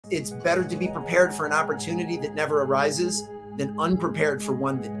it's better to be prepared for an opportunity that never arises than unprepared for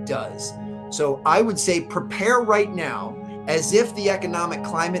one that does. So I would say prepare right now as if the economic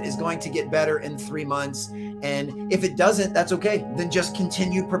climate is going to get better in 3 months. And if it doesn't, that's okay. Then just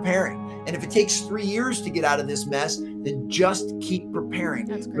continue preparing. And if it takes 3 years to get out of this mess, then just keep preparing.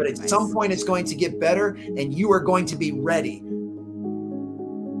 But at some point, it's going to get better and you are going to be ready.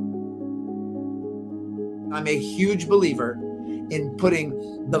 I'm a huge believer in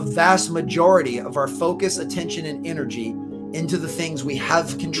putting the vast majority of our focus, attention, and energy into the things we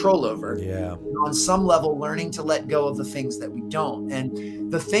have control over. Yeah. On some level, learning to let go of the things that we don't. And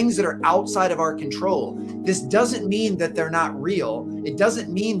the things that are outside of our control, this doesn't mean that they're not real. It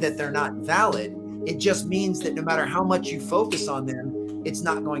doesn't mean that they're not valid. It just means that no matter how much you focus on them, it's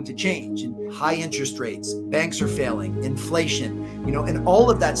not going to change. And high interest rates, banks are failing, inflation, and all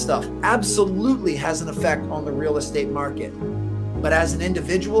of that stuff absolutely has an effect on the real estate market. But as an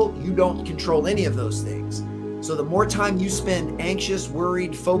individual, you don't control any of those things. So the more time you spend anxious,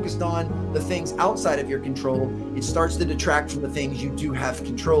 worried, focused on the things outside of your control, it starts to detract from the things you do have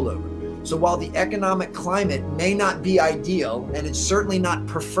control over. So while the economic climate may not be ideal, and it's certainly not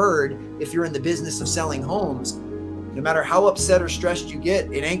preferred if you're in the business of selling homes, no matter how upset or stressed you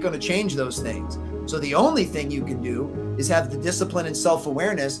get, it ain't going to change those things. So the only thing you can do is have the discipline and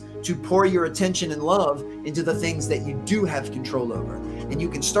self-awareness to pour your attention and love into the things that you do have control over. And you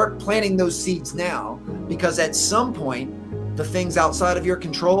can start planting those seeds now, because at some point, the things outside of your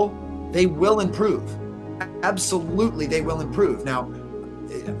control, they will improve. Absolutely, they will improve. Now,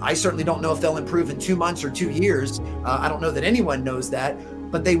 I certainly don't know if they'll improve in 2 months or 2 years. I don't know that anyone knows that,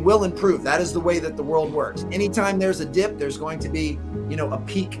 but they will improve. That is the way that the world works. Anytime there's a dip, there's going to be, a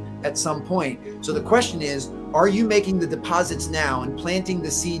peak at some point. So the question is, are you making the deposits now and planting the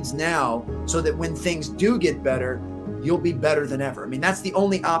seeds now so that when things do get better, you'll be better than ever? I mean, that's the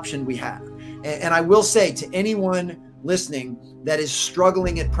only option we have. And I will say to anyone listening that is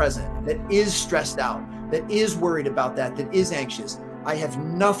struggling at present, that is stressed out, that is worried about that is anxious, I have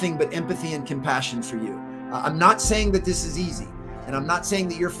nothing but empathy and compassion for you. I'm not saying that this is easy, and I'm not saying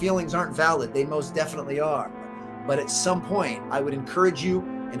that your feelings aren't valid. They most definitely are. But at some point, I would encourage you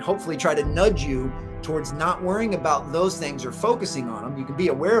and hopefully try to nudge you towards not worrying about those things or focusing on them. You can be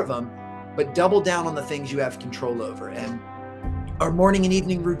aware of them, but double down on the things you have control over. And our morning and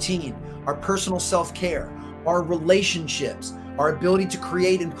evening routine, our personal self-care, our relationships, our ability to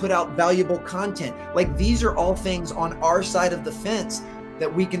create and put out valuable content. Like, these are all things on our side of the fence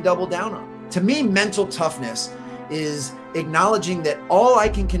that we can double down on. To me, mental toughness is acknowledging that all I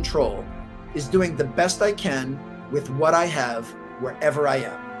can control is doing the best I can with what I have wherever I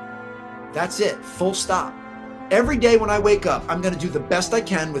am. That's it, full stop. Every day when I wake up, I'm going to do the best I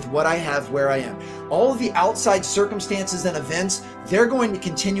can with what I have where I am. All of the outside circumstances and events, they're going to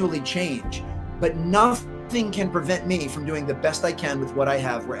continually change, but nothing can prevent me from doing the best I can with what I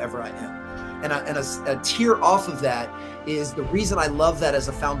have wherever I am. And a tier off of that is the reason I love that as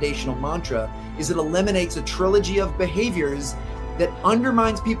a foundational mantra is it eliminates a trilogy of behaviors that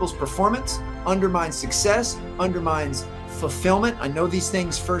undermines people's performance, undermines success, undermines fulfillment. I know these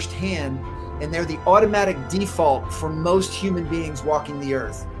things firsthand, and they're the automatic default for most human beings walking the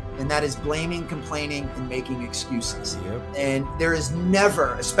earth. And that is blaming, complaining, and making excuses. Yep. And there is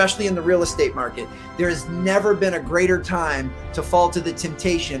never, especially in the real estate market, there has never been a greater time to fall to the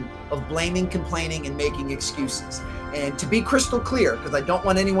temptation of blaming, complaining, and making excuses. And to be crystal clear, because I don't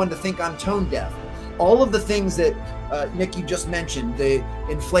want anyone to think I'm tone deaf, all of the things that Nick, you just mentioned, the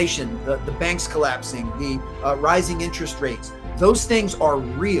inflation, the banks collapsing, the rising interest rates, those things are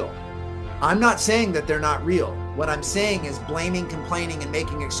real. I'm not saying that they're not real. What I'm saying is blaming, complaining, and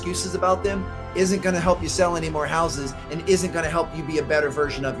making excuses about them isn't going to help you sell any more houses and isn't going to help you be a better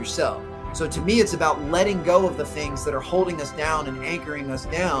version of yourself. So to me, it's about letting go of the things that are holding us down and anchoring us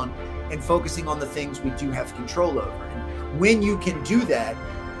down and focusing on the things we do have control over. And when you can do that,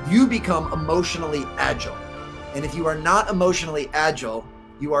 you become emotionally agile. And if you are not emotionally agile,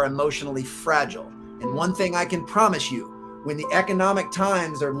 you are emotionally fragile. And one thing I can promise you, when the economic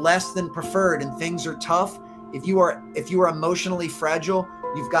times are less than preferred and things are tough, if you are emotionally fragile,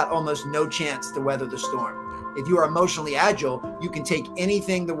 you've got almost no chance to weather the storm. If you are emotionally agile, you can take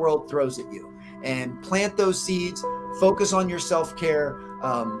anything the world throws at you and plant those seeds, focus on your self-care,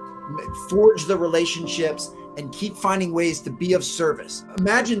 forge the relationships, and keep finding ways to be of service.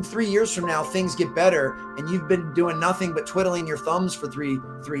 Imagine 3 years from now, things get better and you've been doing nothing but twiddling your thumbs for three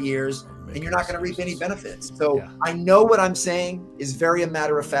years, and you're not going to reap any benefits. So yeah. I know what I'm saying is very a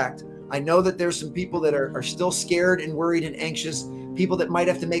matter of fact. I know that there's some people that are still scared and worried and anxious, people that might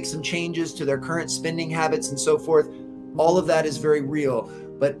have to make some changes to their current spending habits and so forth. All of that is very real.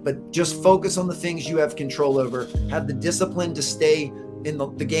 but just focus on the things you have control over. Have the discipline to stay in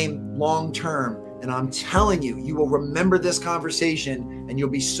the game long term. And I'm telling you, you will remember this conversation and you'll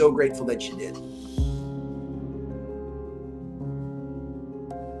be so grateful that you did.